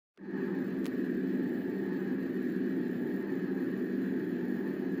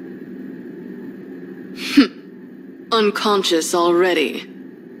unconscious already.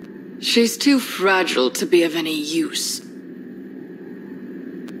 She's too fragile to be of any use.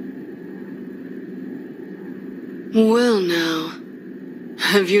 Well now,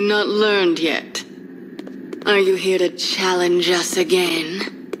 have you not learned yet? Are you here to challenge us again?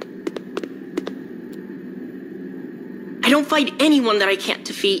 I don't fight anyone that I can't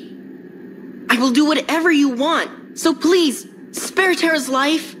defeat. I will do whatever you want, so please, spare Terra's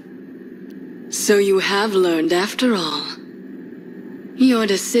life. So you have learned after all. Your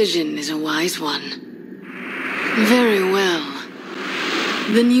decision is a wise one. Very well.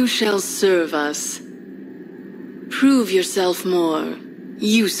 Then you shall serve us. Prove yourself more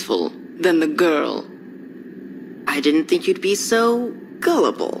useful than the girl. I didn't think you'd be so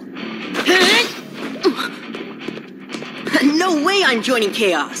gullible. No way I'm joining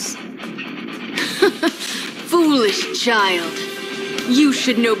Chaos! Foolish child. You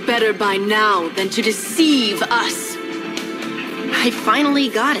should know better by now than to deceive us. I finally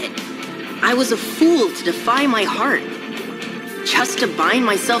got it. I was a fool to defy my heart. Just to bind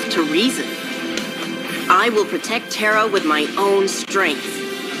myself to reason. I will protect Terra with my own strength.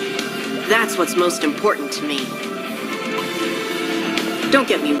 That's what's most important to me. Don't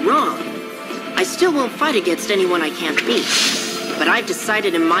get me wrong. I still won't fight against anyone I can't beat. But I've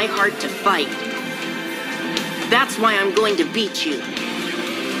decided in my heart to fight. That's why I'm going to beat you.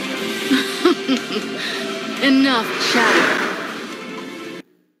 Enough chatter.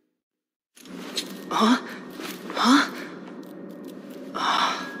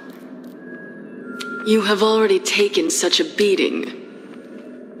 You have already taken such a beating.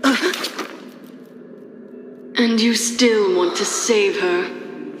 And you still want to save her.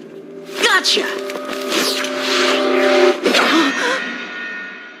 Gotcha!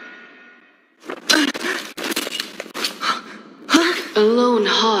 A lone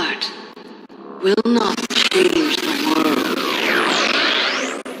heart will not change the world.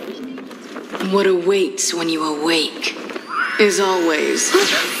 What awaits when you awake is always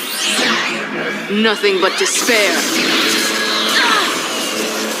nothing but despair.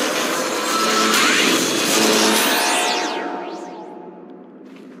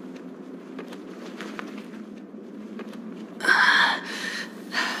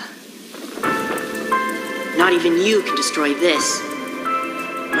 Not even you can destroy this.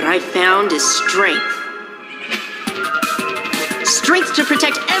 What I found is strength. Strength to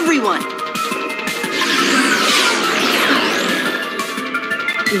protect everyone!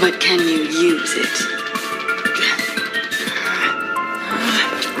 But can you use it?